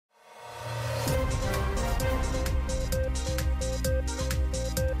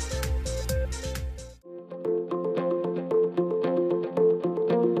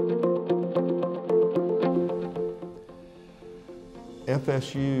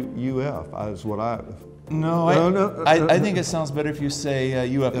FSUUF is what I... No, I think it sounds better if you say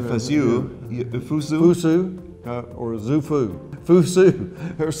UFFSU, FSUUF, or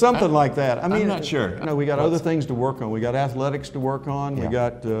FSUUF, or something like that. I mean, I'm not sure. No, we got other things to work on. We got athletics to work on. Yeah. We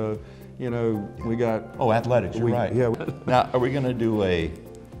got, you know, we got... Oh, athletics, you're right. Yeah. Now, are we going to do a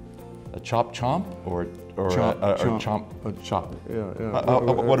chop chomp or chomp? A chop. Yeah, yeah.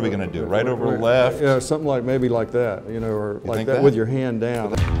 What are we going to do? Right over left? Yeah, something like maybe like that, you know, or like that with your hand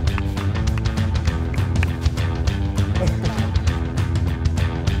down.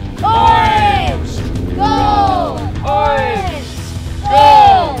 Orange! Gold! Orange!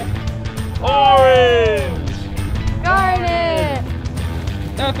 Gold! Orange! Garnet!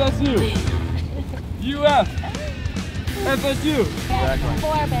 FSU! UF! FSU!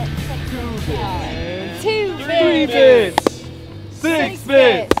 4 bits. 2 bits. 3 bits! 6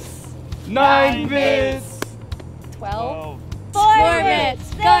 bits! 9 bits! 12. 4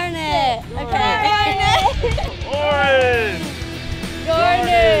 bits. Garnet! Okay. Orange!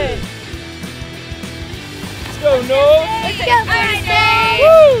 Garnet! Let's go, North! Let's go, Garnet!